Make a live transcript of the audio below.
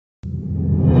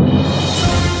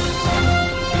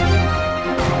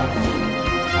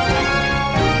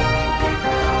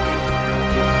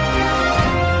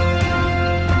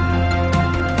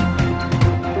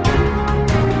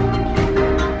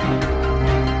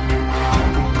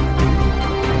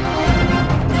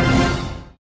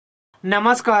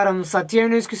నమస్కారం సత్య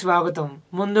న్యూస్ కి స్వాగతం.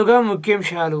 ముందుగా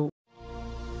ముఖ్యాంశాలు.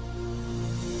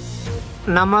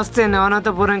 నమస్తే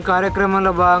నవనాథపురం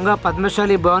కార్యక్రమంలో భాగంగా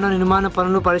పద్మశాలి భవన నిర్మాణ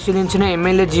పనులు పరిశీలించిన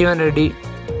ఎమ్మెల్యే జీవన్ రెడ్డి.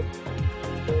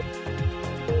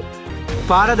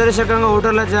 పారదర్శకంగా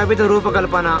ఓటర్ల జాబితా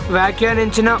రూపకల్పన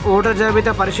వ్యాఖ్యానించిన ఓటర్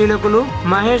జాబితా పరిశీలకులు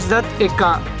మహేష్ దత్ ఎక్క.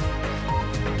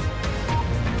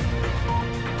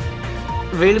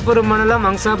 వేల్పూరు మండలం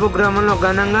మంసాపు గ్రామంలో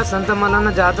ఘనంగా సంత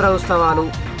మల్లన్న జాతర ఉత్సవాలు.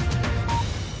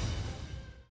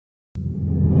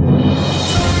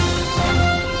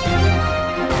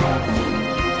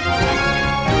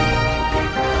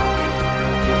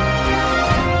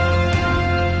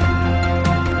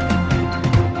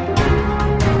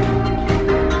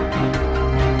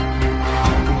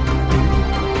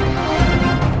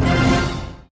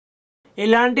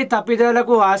 ఇలాంటి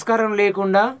తప్పిదాలకు ఆస్కారం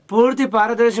లేకుండా పూర్తి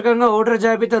పారదర్శకంగా ఓటర్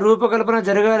జాబితా రూపకల్పన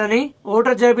జరగాలని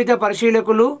ఓటర్ జాబితా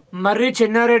పరిశీలకులు మర్రి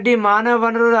చెన్నారెడ్డి మానవ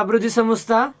వనరుల అభివృద్ధి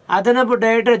సంస్థ అదనపు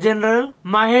డైరెక్టర్ జనరల్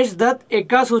మహేష్ దత్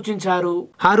ఎక్కా సూచించారు.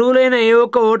 అర్హులైన ఏ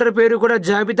ఒక్క ఓటర్ పేరు కూడా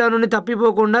జాబితా నుండి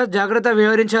తప్పిపోకుండా జాగ్రత్త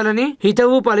వ్యవహరించాలని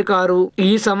హితవు పలికారు.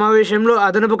 ఈ సమావేశంలో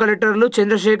అదనపు కలెక్టర్లు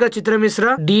Chandrasekhar,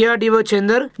 Chitra Mishra, DRDO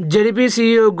Chander, ZP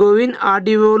CEO Govind,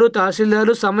 ఆర్డీఓలు,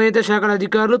 తహసీల్దార్లు, సంబంధిత శాఖల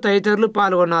అధికారులు తదితరులు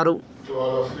పాల్గొన్నారు. To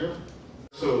all of you.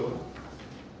 So,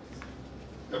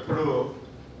 ఇప్పుడు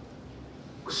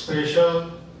స్పెషల్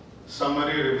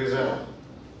సమ్మరీ రివిజన్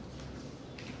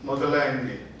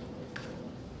మొదలైంది.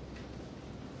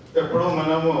 ఇప్పుడు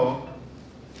మనము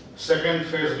సెకండ్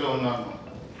ఫేజ్లో ఉన్నాము.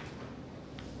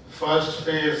 First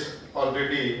phase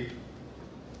already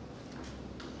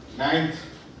 9th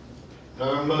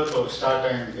నవంబర్తో start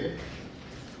అయింది.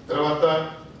 తర్వాత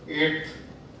 8th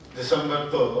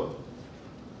డిసెంబర్తో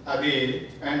అది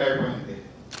ఎండ్ అయిపోయింది.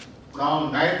 నా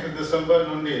 9th డిసెంబర్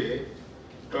నుండి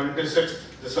 26th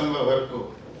డిసెంబర్ వరకు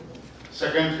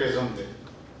సెకండ్ ఫేజ్ ఉంది.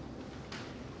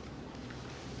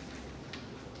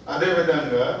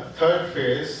 అదేవిధంగా థర్డ్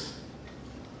ఫేజ్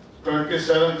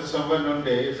 27th డిసెంబర్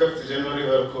నుండి 5th జనవరి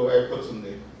వరకు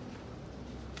అయిపోతుంది.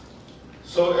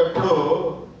 సో ఎప్పుడు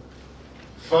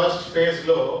ఫస్ట్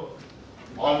ఫేజ్లో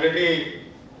already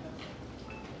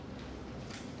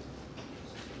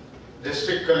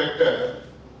District Collector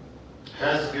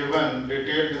has given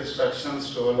detailed instructions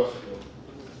to all of you,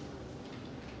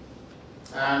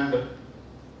 and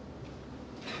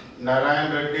Narayan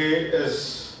Reddy is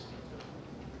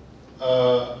a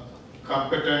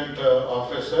competent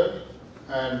officer,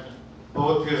 and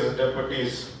both his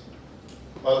deputies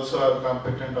also are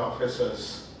competent officers,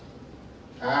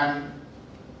 and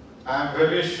I am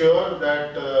very sure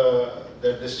that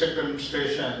the district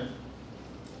administration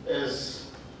is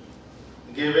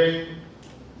giving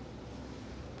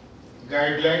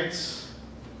guidelines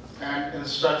and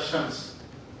instructions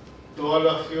to all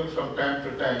of you from time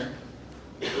to time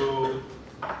to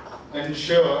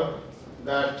ensure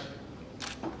that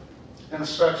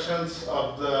instructions of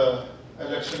the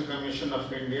Election Commission of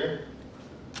India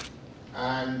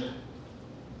and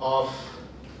of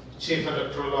Chief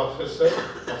Electoral Officer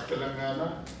of Telangana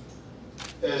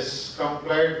is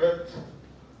complied with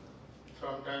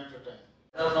from time to time.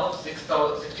 There are now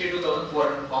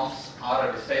 62,400 forms are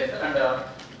discharged, and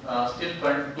still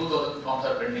 2,000 forms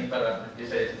are pending for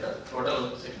discharge. Total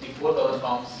 64,000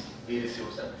 forms we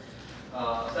received, sir.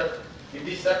 Sir, in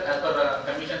this, sir, as per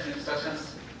Commission's instructions,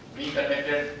 we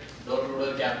conducted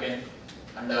door-to-door campaign,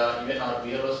 and even our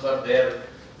bureaus were there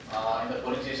in the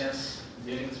police stations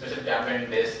during special campaign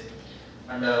days.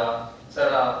 And sir,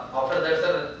 after that,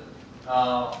 sir,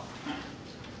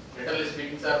 literally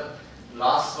speaking, sir,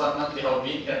 last 1 month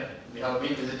we have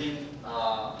been visiting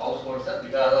households, sir,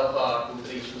 because of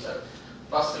 2-3 issues, sir.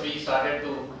 First, we started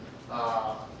to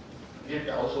get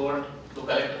household to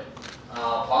collect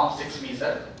Form 6B,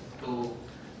 sir.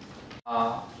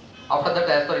 After that,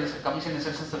 as per Commission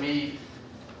instructions, we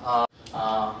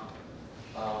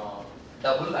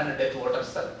double and death voters,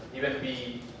 sir. Even we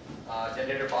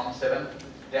generated Form 7.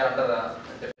 They are under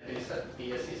deputies, sir,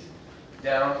 PSCs.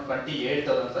 They are around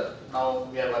 28,000, sir. Now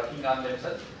we are working on them,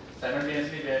 sir.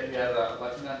 Simultaneously, we are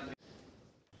working on.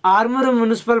 Armoor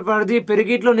municipal పరిధి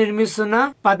పెరిగిట్లో నిర్మిస్తున్న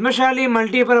Padmashali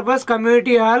multipurpose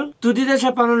community hall తుది దశ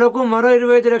పనులకు మరో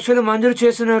 25 లక్షలు మంజూరు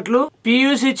చేసినట్లు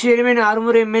PUC chairman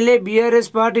Armoor MLA BRS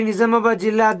party Nizamabad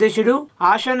జిల్లా అధ్యక్షుడు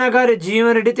ఆశానగర్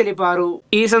జీవన్ రెడ్డి తెలిపారు.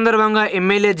 ఈ సందర్భంగా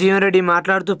ఎమ్మెల్యే జీవన్ రెడ్డి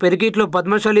మాట్లాడుతూ పెరిగిట్లో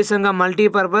పద్మశాలి సంఘ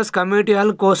మల్టీపర్పస్ కమ్యూనిటీ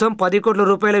హాల్ కోసం 10 కోట్ల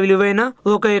రూపాయల విలువైన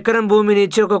 1 ఎకరం భూమిని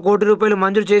ఇచ్చి 1 కోటి రూపాయలు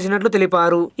మంజూరు చేసినట్లు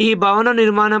తెలిపారు. ఈ భవన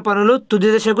నిర్మాణ పనులు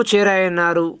తుది దశకు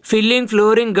చేరాయన్నారు. ఫిల్లింగ్,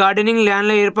 ఫ్లోరింగ్, గార్డెనింగ్,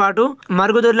 ల్యాండ్ల ఏర్పాటు,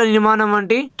 మరుగుదొడ్ల నిర్మాణం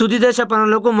వంటి తుది దశ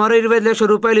పనులకు మరో 25 లక్షల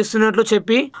రూపాయలు ఇస్తున్నట్లు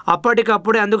చెప్పి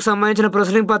అప్పటికప్పుడే అందుకు సంబంధించిన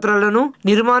ప్రొసీడింగ్ పత్రాలను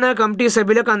నిర్మాణ కమిటీ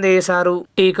సభ్యులకు అందజేశారు.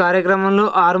 ఈ కార్యక్రమంలో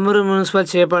ఆర్మూరు మున్సిపల్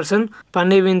చైర్పర్సన్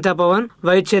పండి వింతా పవన్,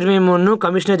 వైస్ చైర్మన్ మున్ను,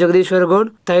 కమిషనర్ జగదీశ్వర్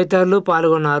గౌడ్ తదితరులు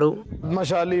పాల్గొన్నారు.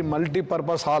 పద్మశాలి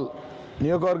మల్టీపర్పస్ హాల్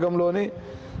నియోజకవర్గంలోని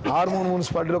ఆర్మూరు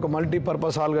మున్సిపాలిటీలో ఒక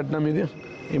మల్టీపర్పస్ హాల్ కట్టినాం.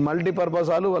 ఈ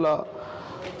మల్టీపర్పస్ హాల్ వాళ్ళ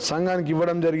సంఘానికి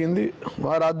ఇవ్వడం జరిగింది.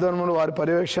 వారి ఆధ్వర్యంలో వారి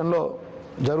పర్యవేక్షణలో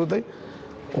జరుగుతాయి.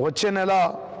 వచ్చే నెల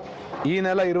ఈ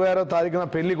నెల 26వ తారీఖున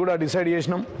పెళ్లి కూడా డిసైడ్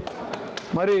చేసినాం.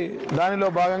 మరి దానిలో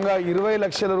భాగంగా 20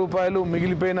 లక్షల రూపాయలు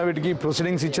మిగిలిపోయిన వీటికి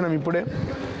ప్రొసీడింగ్స్ ఇచ్చినాం. ఇప్పుడే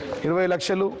 20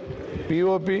 లక్షలు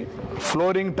పిఓపి,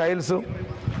 ఫ్లోరింగ్, టైల్స్,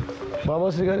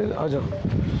 బాబాశ్రీ గారి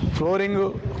ఫ్లోరింగ్,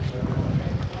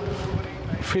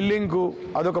 ఫిల్లింగ్కు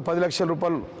అదొక 10 లక్షల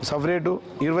రూపాయలు సపరేటు,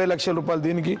 20 లక్షల రూపాయలు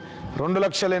దీనికి,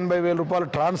 2,80,000 రూపాయలు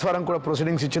ట్రాన్స్ఫర్ అని కూడా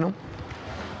ప్రొసీడింగ్స్ ఇచ్చినాం.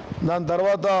 దాని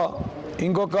తర్వాత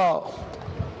ఇంకొక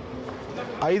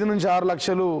 5 నుంచి 6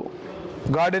 లక్షలు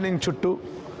గార్డెనింగ్ చుట్టూ,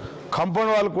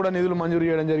 కాంపౌండ్ వాళ్ళు కూడా నిధులు మంజూరు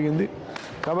చేయడం జరిగింది.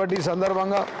 కాబట్టి ఈ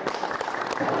సందర్భంగా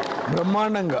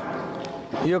బ్రహ్మాండంగా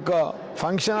ఈ యొక్క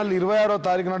ఫంక్షన్ హాల్ 26వ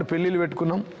తారీఖు నాడు పెళ్ళిళ్ళు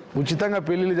పెట్టుకున్నాం. ఉచితంగా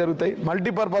పెళ్ళిళ్ళు జరుగుతాయి.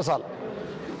 Multipurpose hall,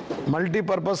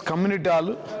 multipurpose community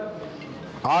hall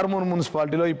Armoor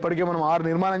మున్సిపాలిటీలో ఇప్పటికే మనం 6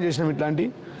 నిర్మాణం చేసినాం. ఇట్లాంటి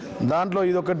దాంట్లో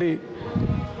ఇదొకటి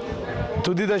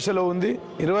తుది దశలో ఉంది.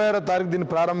 26వ తారీఖు దీన్ని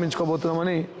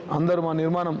ప్రారంభించుకోబోతున్నామని అందరూ మా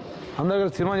నిర్మాణం అందరూ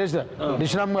సినిమా చేశారు.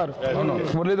 నిశ్రామ్ గారు,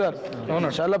 మురళీధర్,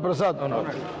 శాలా ప్రసాద్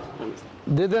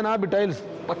దేదేనా బి టైల్స్,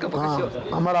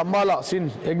 మన అంబాలా సిన్,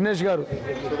 యజ్ఞేష్ గారు,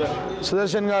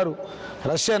 సుదర్శన్ గారు,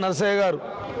 రష్యా నర్సయ్య గారు,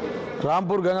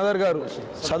 రాంపూర్ గంగాధర్ గారు,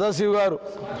 సదాశివ్ గారు,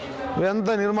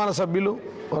 వీరంతా నిర్మాణ సభ్యులు.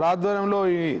 వారి ఆధ్వర్యంలో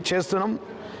చేస్తున్నాం.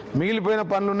 మిగిలిపోయిన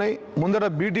పనులు ఉన్నాయి. ముందర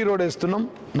బీటీ రోడ్ వేస్తున్నాం.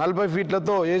 40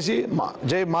 ఫీట్లతో వేసి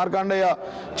జై మార్కాండయ్య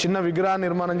చిన్న విగ్రహ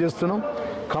నిర్మాణం చేస్తున్నాం.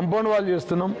 కాంపౌండ్ వాల్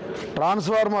చేస్తున్నాం.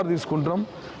 ట్రాన్స్ఫార్మర్ తీసుకుంటున్నాం.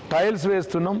 టైల్స్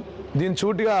వేస్తున్నాం. దీని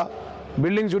చూటిగా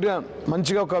బిల్డింగ్ చూటిగా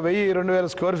మంచిగా ఒక 1000-2000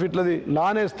 స్క్వేర్ ఫీట్లది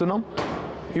లాన్ వేస్తున్నాం.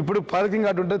 ఇప్పుడు పార్కింగ్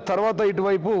అటు ఉంటుంది. తర్వాత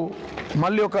ఇటువైపు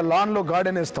మళ్ళీ ఒక లాన్లో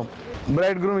గార్డెన్ వేస్తాం.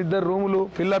 బ్రైడ్ గ్రూమ్ 2 రూములు,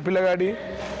 పిల్లగాడి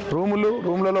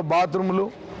రూములలో బాత్రూములు,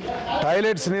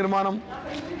 టాయిలెట్స్ నిర్మాణం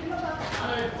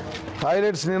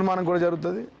కూడా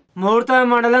జరుగుతుంది. మోర్తా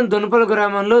మండలం దొనపల్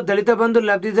గ్రామంలో దళిత బంధు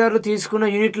లబ్ధిదారులు తీసుకున్న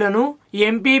యూనిట్లను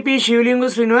ఎంపీపీ శివలింగు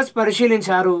శ్రీనివాస్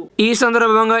పరిశీలించారు. ఈ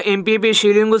సందర్భంగా ఎంపీపీ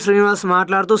శివలింగు శ్రీనివాస్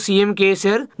మాట్లాడుతూ సీఎం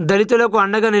కేసీఆర్ దళితులకు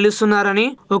అండగా నిలుస్తున్నారని,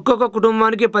 ఒక్కొక్క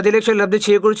కుటుంబానికి 10 లక్షల లబ్ధి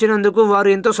చేకూర్చినందుకు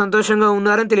వారు ఎంతో సంతోషంగా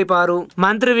ఉన్నారని తెలిపారు.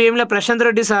 మంత్రి వేముల ప్రశాంత్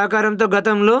రెడ్డి సహకారంతో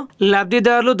గతంలో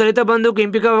లబ్ధిదారులు దళిత బంధుకు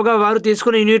ఎంపికవగా వారు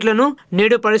తీసుకున్న యూనిట్లను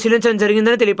నేడు పరిశీలించడం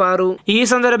జరిగిందని తెలిపారు. ఈ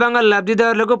సందర్భంగా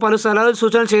లబ్ధిదారులకు పలు సలహాలు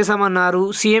సూచనలు చేశామన్నారు.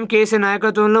 సీఎం కేసీఆర్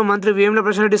నాయకత్వంలో మంత్రి వేముల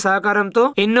ప్రశాంత్ రెడ్డి సహకారంతో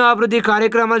ఎన్నో అభివృద్ధి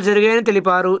కార్యక్రమాలు జరిగాయని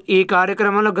తెలిపారు. ఈ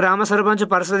కార్యక్రమంలో గ్రామ సర్పంచ్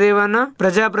పరసదేవన్న,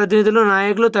 ప్రజాప్రతినిధులు,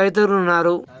 నాయకులు తదితరులు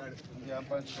ఉన్నారు.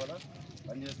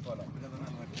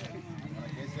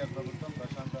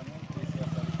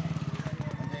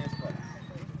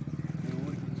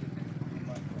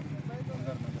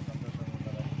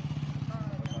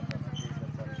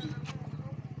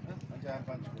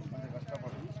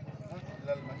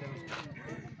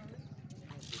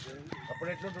 అప్పుడు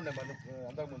ఎట్లుంటుండే మళ్ళీ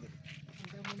అంతకుముందు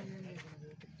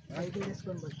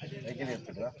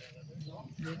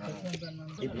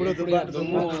ఇప్పుడు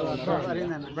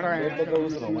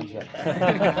మంచిగా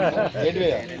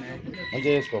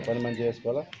చేసుకో, పని మంచిగా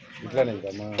చేసుకోవాలా. ఇట్లానే ఇంకా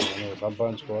మనం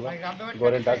సంపాదించుకోవాలా. ఇంకో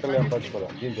 2 ట్రాక్టర్లు సంపాదించుకోవాలా.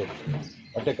 దీంతో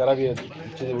అంటే ఖరాబ్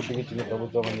ఇచ్చింది, ఉట్టికిచ్చింది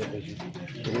ప్రభుత్వం అని చెప్పేసి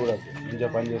ఇది కూడా మంచిగా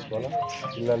పని చేసుకోవాలా.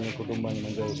 పిల్లల్ని, కుటుంబాన్ని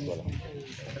మంచిగా చూసుకోవాలా.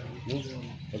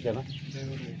 ఓకేనా?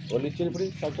 వాళ్ళు ఇచ్చింది ఇప్పుడు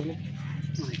ట్రాక్టర్ని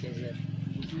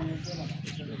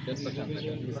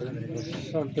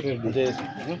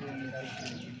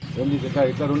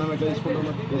ఇట్లా రుణం ఎట్లా తీసుకుంటాం?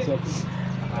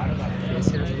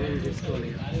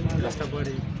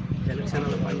 కష్టపడి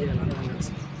ఎలక్షన్లో పనిచేయాలి.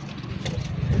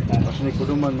 ఫస్ట్ నీ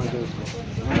కుటుంబాన్ని మంచిగా చేసుకో.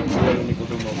 నీ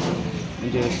కుటుంబం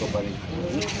మంచిగా చేసుకో పని.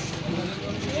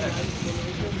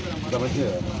 ఇంకా మంచిగా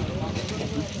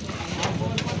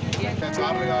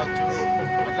కార్లు కావచ్చు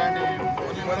అట్లాంటివి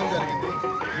ఇవ్వడం జరిగింది.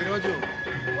 ఈరోజు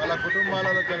వాళ్ళ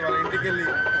కుటుంబాలతో వాళ్ళ ఇంటికి వెళ్ళి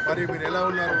మరి మీరు ఎలా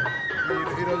ఉన్నారు,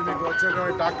 ఈరోజు మీకు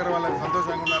వచ్చేటువంటి ట్రాక్టర్ వాళ్ళకి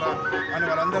సంతోషంగా ఉన్నారా అని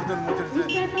వాళ్ళందరితో ముచ్చరిస్తే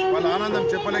వాళ్ళ ఆనందం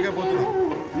చెప్పలేకపోతున్నారు.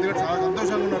 ఎందుకంటే చాలా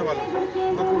సంతోషంగా ఉన్నారు వాళ్ళు.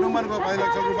 ఒక కుటుంబానికి 10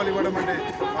 లక్షల రూపాయలు ఇవ్వడం అంటే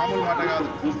మామూలు మాట కాదు.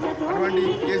 అటువంటి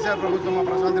కేసీఆర్ ప్రభుత్వం, మా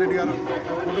ప్రశాంత్ రెడ్డి గారు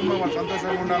కుటుంబం వాళ్ళు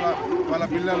సంతోషంగా ఉండాలా, వాళ్ళ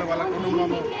పిల్లలు వాళ్ళ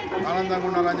కుటుంబము ఆనందంగా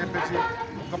ఉండాలని చెప్పేసి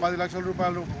ఒక 10 లక్షల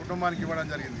రూపాయలు కుటుంబానికి ఇవ్వడం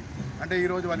జరిగింది. అంటే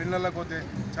ఈరోజు వాళ్ళ ఇళ్ళల్లోకి పోతే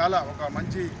చాలా ఒక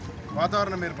మంచి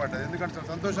వాతావరణం ఏర్పడ్డది. ఎందుకంటే చాలా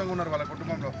సంతోషంగా ఉన్నారు వాళ్ళ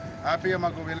కుటుంబంలో. హ్యాపీగా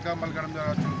మాకు వెల్కమ్ పలకడం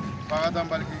జరగచ్చు, స్వాగతం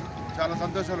పలికి చాలా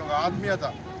సంతోషాలు, ఒక ఆత్మీయత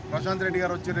ప్రశాంత్ రెడ్డి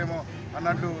గారు వచ్చారేమో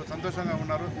అన్నట్లు సంతోషంగా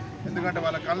ఉన్నారు. ఎందుకంటే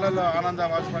వాళ్ళ కళ్ళల్లో ఆనంద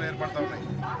బాష్పాలు ఏర్పడుతూ ఉన్నాయి.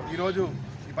 ఈరోజు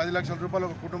ఈ 10 లక్షల రూపాయలు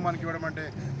ఒక కుటుంబానికి ఇవ్వడం అంటే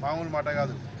మామూలు మాట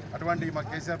కాదు. అటువంటి మా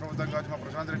కేసీఆర్ ప్రభుత్వం కావచ్చు, మా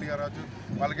ప్రశాంత్ రెడ్డి గారు కావచ్చు,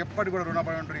 వాళ్ళకి ఎప్పటికీ కూడా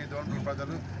రుణపడి ఉంటారు ఈ దోన్పల్లి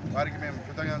ప్రజలు. వారికి మేము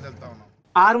కృతజ్ఞతలు తెలుపుతా ఉన్నాం.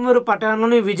 ఆర్మూరు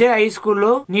పట్టణంలోని విజయ్ హై స్కూల్లో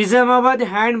నిజామాబాద్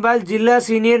హ్యాండ్బాల్ జిల్లా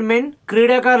సీనియర్ మెన్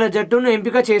క్రీడాకారుల జట్టును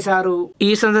ఎంపిక చేశారు. ఈ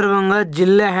సందర్భంగా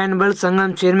జిల్లా హ్యాండ్బాల్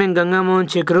సంఘం చైర్మన్ గంగామోహన్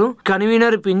చక్రు,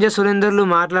 కన్వీనర్ పింజ సురేందర్లు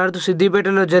మాట్లాడుతూ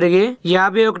సిద్దిపేటలో జరిగే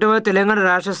 51వ తెలంగాణ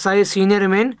రాష్ట్ర స్థాయి సీనియర్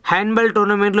మెన్ హ్యాండ్బాల్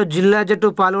టోర్నమెంట్ లో జిల్లా జట్టు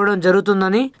పాల్గొనడం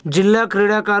జరుగుతుందని, జిల్లా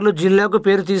క్రీడాకారులు జిల్లాకు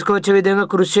పేరు తీసుకువచ్చే విధంగా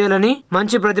కృషి చేయాలని,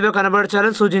 మంచి ప్రతిభ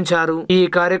కనబరచాలని సూచించారు. ఈ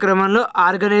కార్యక్రమంలో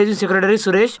ఆర్గనైజింగ్ సెక్రటరీ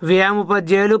సురేష్, వ్యాయామ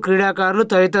ఉపాధ్యాయులు, క్రీడాకారులు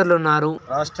తదితరులు ఉన్నారు.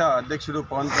 రాష్ట్ర అధ్యక్షుడు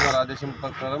పవన్ కుమార్ ఆదేశం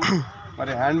ప్రకారం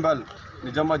మరి హ్యాండ్బాల్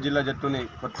నిజామాబాద్ జిల్లా జట్టుని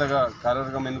కొత్తగా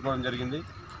కార్యవర్గం ఎన్నుకోవడం జరిగింది.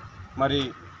 మరి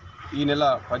ఈ నెల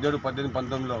 17, 18,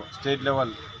 19లో స్టేట్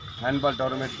లెవెల్ హ్యాండ్బాల్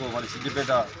టోర్నమెంట్కు మరి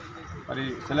సిద్దిపేట మరి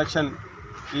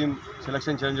టీం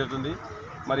సెలెక్షన్ చేయడం జరుగుతుంది.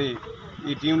 మరి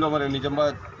ఈ టీంలో మరి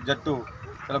నిజామాబాద్ జట్టు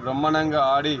చాలా బ్రహ్మాండంగా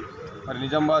ఆడి మరి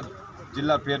నిజామాబాద్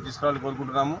జిల్లా పేరు తీసుకురావాలని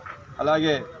కోరుకుంటున్నాము.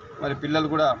 అలాగే మరి పిల్లలు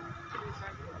కూడా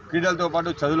క్రీడలతో పాటు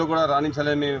చదువులో కూడా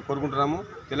రాణించాలని కోరుకుంటున్నాము.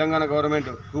 తెలంగాణ గవర్నమెంట్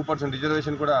 2%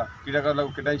 రిజర్వేషన్ కూడా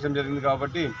క్రీడాకారులకు కేటాయించడం జరిగింది.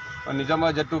 కాబట్టి మన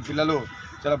నిజామాబాద్ జట్టు పిల్లలు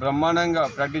చాలా బ్రహ్మాండంగా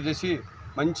ప్రాక్టీస్ చేసి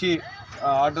మంచి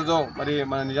ఆటతో మరి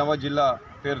మన నిజామాబాద్ జిల్లా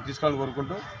పేరు తీసుకోవాలని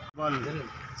కోరుకుంటూ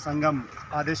సంఘం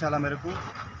ఆదేశాల మేరకు,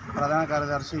 ప్రధాన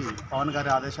కార్యదర్శి పవన్ గారి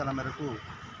ఆదేశాల మేరకు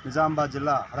నిజామాబాద్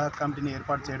జిల్లా హడాక్ కమిటీని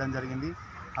ఏర్పాటు చేయడం జరిగింది.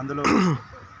 అందులో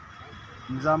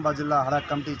నిజామాబాద్ జిల్లా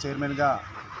హడాక్ కమిటీ చైర్మన్గా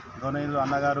గౌనైలు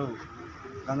అన్నగారు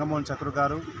గంగమోహన్ చక్రు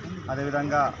గారు,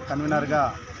 అదేవిధంగా కన్వీనర్గా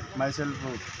మైసెల్ఫ్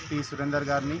టి సురేందర్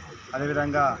గారిని,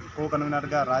 అదేవిధంగా కో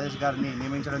కన్వీనర్గా రాజేష్ గారిని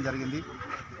నియమించడం జరిగింది.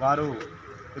 వారు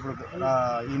ఇప్పుడు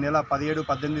ఈ నెల 17,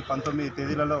 18, 19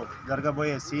 తేదీలలో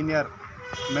జరగబోయే సీనియర్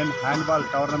మెన్ హ్యాండ్బాల్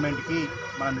టోర్నమెంట్కి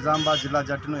మన నిజామాబాద్ జిల్లా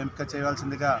జట్టును ఎంపిక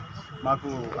చేయవలసిందిగా మాకు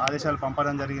ఆదేశాలు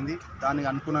పంపడం జరిగింది. దాని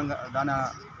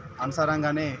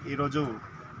అనుసారంగానే ఈరోజు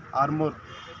ఆర్మూర్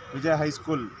విజయ్ హై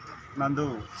స్కూల్ నందు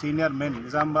సీనియర్ మెన్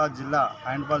నిజామాబాద్ జిల్లా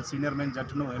హ్యాండ్బాల్ సీనియర్ మెన్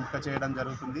జట్టును ఎంపిక చేయడం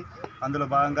జరుగుతుంది. అందులో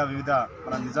భాగంగా వివిధ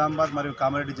మన నిజామాబాద్ మరియు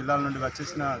కామారెడ్డి జిల్లాల నుండి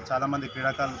వచ్చేసిన చాలామంది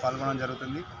క్రీడాకారులు పాల్గొనడం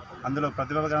జరుగుతుంది. అందులో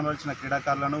ప్రతిభ కనబరిచిన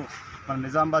క్రీడాకారులను మన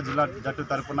నిజామాబాద్ జిల్లా జట్టు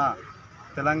తరపున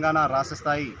తెలంగాణ రాష్ట్ర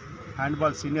స్థాయి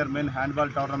హ్యాండ్బాల్ సీనియర్ మెన్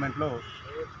హ్యాండ్బాల్ టోర్నమెంట్లో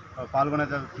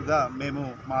పాల్గొనేటట్టుగా మేము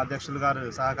మా అధ్యక్షులు గారు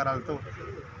సహకారాలతో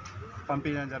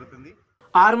పంపించడం జరుగుతుంది.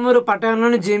 ఆర్మూరు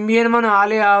పట్టణంలోని జింబియన్మన్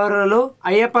ఆలయ ఆవరణలో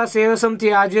అయ్యప్ప సేవ సమితి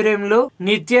ఆధ్వర్యంలో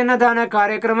నిత్యాన్నదాన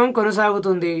కార్యక్రమం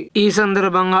కొనసాగుతుంది. ఈ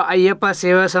సందర్భంగా అయ్యప్ప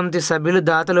సేవా సమితి సభ్యులు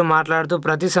దాతలు మాట్లాడుతూ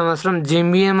ప్రతి సంవత్సరం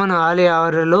జింబియన్మన్ ఆలయ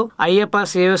ఆవరణలో అయ్యప్ప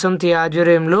సేవ సమితి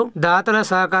ఆధ్వర్యంలో దాతల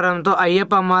సహకారంతో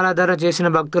అయ్యప్ప మాలాధారణ చేసిన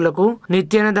భక్తులకు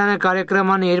నిత్యాన్నదాన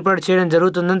కార్యక్రమాన్ని ఏర్పాటు చేయడం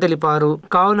జరుగుతుందని తెలిపారు.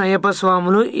 కావున అయ్యప్ప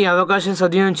స్వాములు ఈ అవకాశం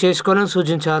సద్వినియోగం చేసుకోవాలని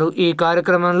సూచించారు. ఈ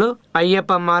కార్యక్రమంలో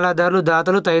అయ్యప్ప మాలాధారులు,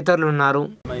 దాతలు తదితరులు ఉన్నారు.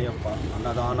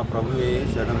 అన్నదాన ప్రభువే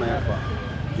శరణమయ్యప్ప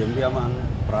జంబియమన్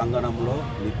ప్రాంగణంలో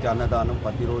నిత్య అన్నదానం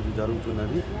ప్రతిరోజు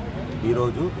జరుగుతున్నది.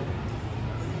 ఈరోజు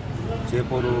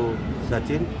చేపూరు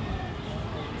సచిన్,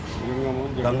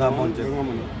 గంగామణి,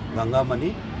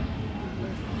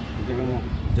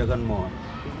 జగన్మోహన్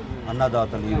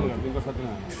అన్నదాతలు ఈరోజు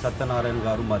సత్యనారాయణ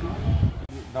గారు. మరి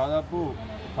దాదాపు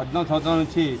 14 సంవత్సరాల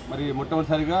నుంచి మరి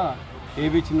మొట్టమొదటిసారిగా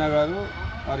ఏబి చిన్న గారు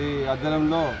మరి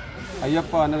ఆధ్వర్యంలో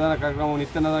అయ్యప్ప అన్నదాన కార్యక్రమం,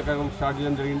 నిత్య అన్నదాన కార్యక్రమం స్టార్ట్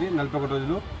చేయడం జరిగింది 41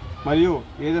 రోజులు. మరియు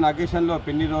ఏదైనా అకేషన్లో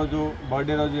పెళ్లి రోజు,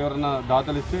 బర్త్డే రోజు ఎవరైనా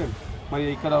దాతలు ఇస్తే మరి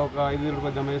ఇక్కడ ఒక 5,000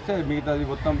 రూపాయలు జమ చేస్తే మిగతాది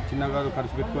మొత్తం చిన్నగారు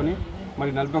ఖర్చు పెట్టుకొని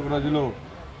మరి 41 రోజులు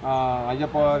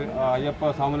అయ్యప్ప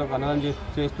స్వాములకు అన్నదానం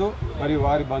చేస్తూ మరి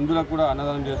వారి బంధువులకు కూడా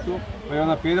అన్నదానం చేస్తూ మరి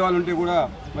ఏమైనా పేదవాళ్ళు ఉంటే కూడా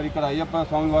మరి ఇక్కడ అయ్యప్ప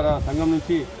స్వాముల వారి సంఘం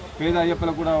నుంచి పేద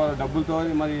అయ్యప్పలకు కూడా వారు డబ్బులతో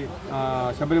మరి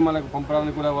శబరిమలకు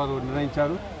పంపడానికి కూడా వారు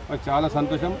నిర్ణయించారు. మరి చాలా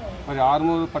సంతోషం. మరి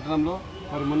ఆర్మూరు పట్టణంలో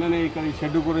మరి మొన్ననే ఇక్కడ ఈ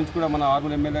షెడ్ గురించి కూడా మన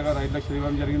ఆర్మూరు ఎమ్మెల్యే గారు 5 లక్షలు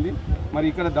ఇవ్వడం జరిగింది. మరి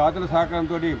ఇక్కడ దాతల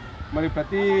సహకారంతో మరి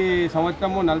ప్రతి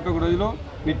సంవత్సరము 41 రోజులు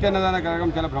నిత్యాన్నదాన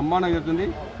కార్యక్రమం చాలా బ్రహ్మాండంగా జరుగుతుంది.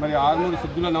 మరి ఆర్మూరు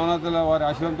సిద్ధుల నవనాథుల వారి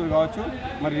ఆశీర్వాదంతో కావచ్చు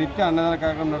మరి నిత్య అన్నదాన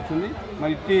కార్యక్రమం నడుస్తుంది.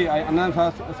 మరి ఇట్టి అన్నదానం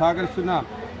సహకరిస్తున్న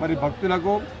మరి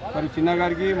భక్తులకు, మరి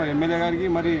చిన్నగారికి, మరి ఎమ్మెల్యే గారికి,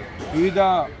 మరి వివిధ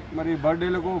మరి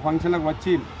బర్త్డేలకు, ఫంక్షన్లకు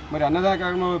వచ్చి మరి అన్నదాన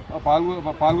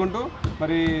కార్యక్రమంలో పాల్గొంటూ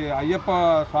మరి అయ్యప్ప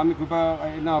స్వామి కృప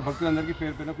అయిన భక్తులందరికీ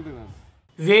పేరు పేరున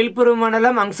వేల్పూరు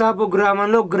మండలం అంసాపు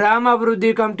గ్రామంలో గ్రామ అభివృద్ధి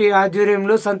కమిటీ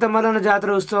ఆధ్వర్యంలో సంత మల్లన్న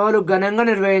జాతర ఉత్సవాలు ఘనంగా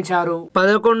నిర్వహించారు.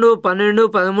 11, 12,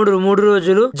 13 3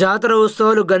 రోజులు జాతర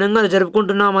ఉత్సవాలు ఘనంగా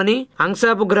జరుపుకుంటున్నామని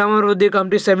అంసాపు గ్రామాభివృద్ధి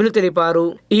కమిటీ సభ్యులు తెలిపారు.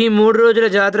 ఈ 3 రోజుల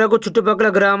జాతరకు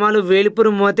చుట్టుపక్కల గ్రామాలు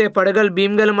వేల్పూరు, మోతే, పడగల్,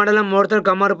 భీమ్గల్ మండలం, మోర్తల్,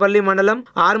 కమ్మరపల్లి మండలం,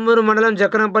 ఆర్మూరు మండలం,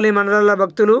 జక్కనంపల్లి మండలాల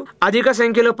భక్తులు అధిక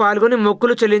సంఖ్యలో పాల్గొని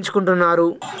మొక్కులు చెల్లించుకుంటున్నారు.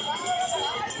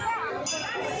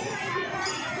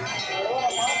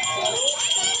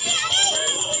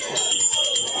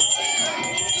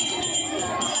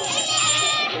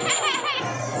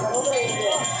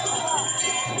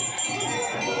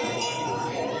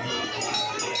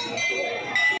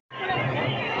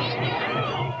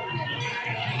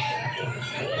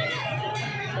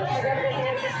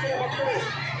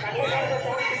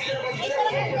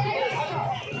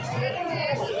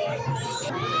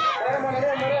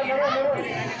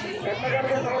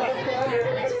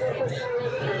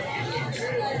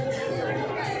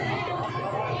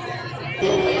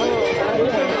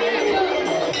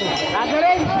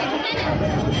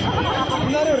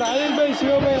 రాజన్ భాయ్,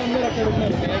 శివభాయ్ అందరూ అక్కడ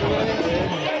ఉన్నారు.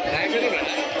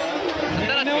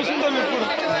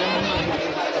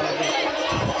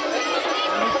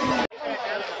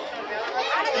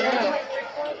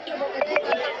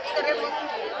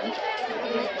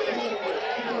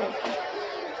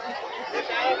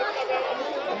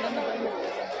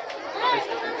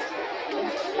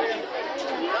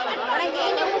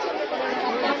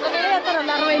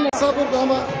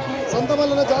 గ్రామ సంత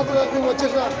మల్లన్న జాతరకు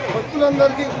వచ్చేసిన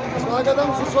భక్తులందరికీ స్వాగతం,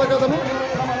 సుస్వాగతము.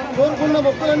 కోరుకున్న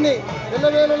మొక్కులన్నీ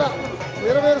ఎల్లవేళలా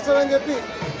నెరవేరుస్తారని చెప్పి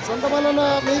సంత మల్లన్న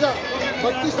మీద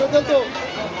భక్తి శ్రద్ధలతో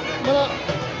మన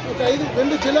ఒక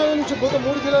 2 జిల్లాల నుంచి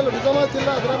 3 జిల్లాలు, నిజామాబాద్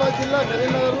జిల్లా, ఆదిలాబాద్ జిల్లా,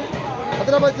 కరీంనగర్,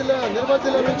 ఆదిలాబాద్ జిల్లా, నిర్మల్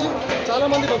జిల్లా నుంచి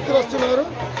చాలామంది భక్తులు వస్తున్నారు.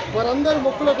 వారందరూ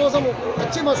మొక్కుల కోసం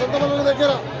వచ్చి మా సంత మల్లన్న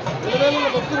దగ్గర ఎల్లవేళల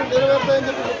భక్తులు నెరవేరుతాయని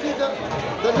చెప్పి ముఖ్యంగా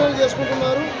దర్శనాలు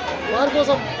చేసుకుంటున్నారు. వారి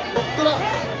కోసం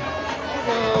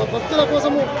భక్తుల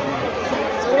కోసము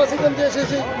సర్వసిద్ధం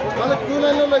చేసేసి వాళ్ళకి క్యూ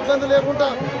లైన్లలో ఇబ్బంది లేకుండా,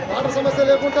 వాటర్ సమస్య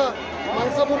లేకుండా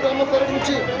అంసాపూర్ గ్రామం తరఫు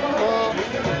నుంచి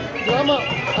గ్రామ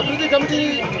అభివృద్ధి కమిటీ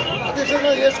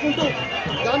అధ్యక్షంగా చేసుకుంటూ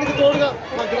దానికి తోడుగా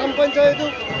మా గ్రామ పంచాయతీ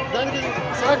దానికి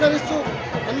సహకరిస్తూ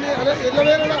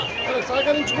ఎల్లవేళలా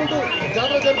సహకరించుకుంటూ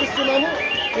జాతర జరిపిస్తున్నాము.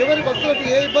 ఎవరి భక్తులకు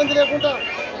ఏ ఇబ్బంది లేకుండా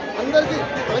అందరికీ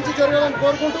మంచి జరగాలని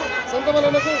కోరుకుంటూ సంత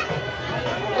మల్లన్నకు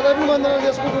అభివందనాలు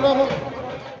చేసుకుంటున్నాము.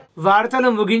 వార్తలు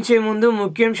ముగించే ముందు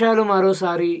ముఖ్యాంశాలు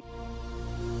మరోసారి.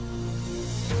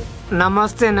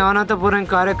 నమస్తే నవనాథపురం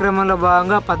కార్యక్రమంలో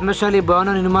భాగంగా పద్మశాలి భవన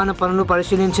నిర్మాణ పనులు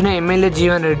పరిశీలించిన ఎమ్మెల్యే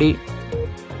జీవన్ రెడ్డి.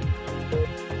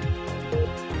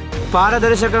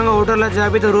 పారదర్శకంగా ఓటర్ల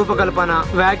జాబితా రూపకల్పన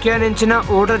వ్యాఖ్యానించిన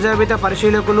ఓటర్ జాబితా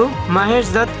పరిశీలకులు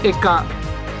మహేష్ దత్ ఎక్కా.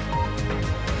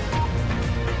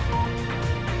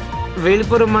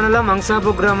 వేల్పూరు మండలం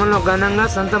అంసాపు గ్రామంలో ఘనంగా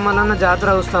సంత మల్లన్న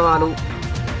జాతర ఉత్సవాలు.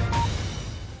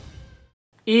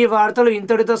 ఈ వార్తలు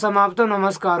ఇంతటితో సమాప్తం.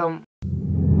 నమస్కారం.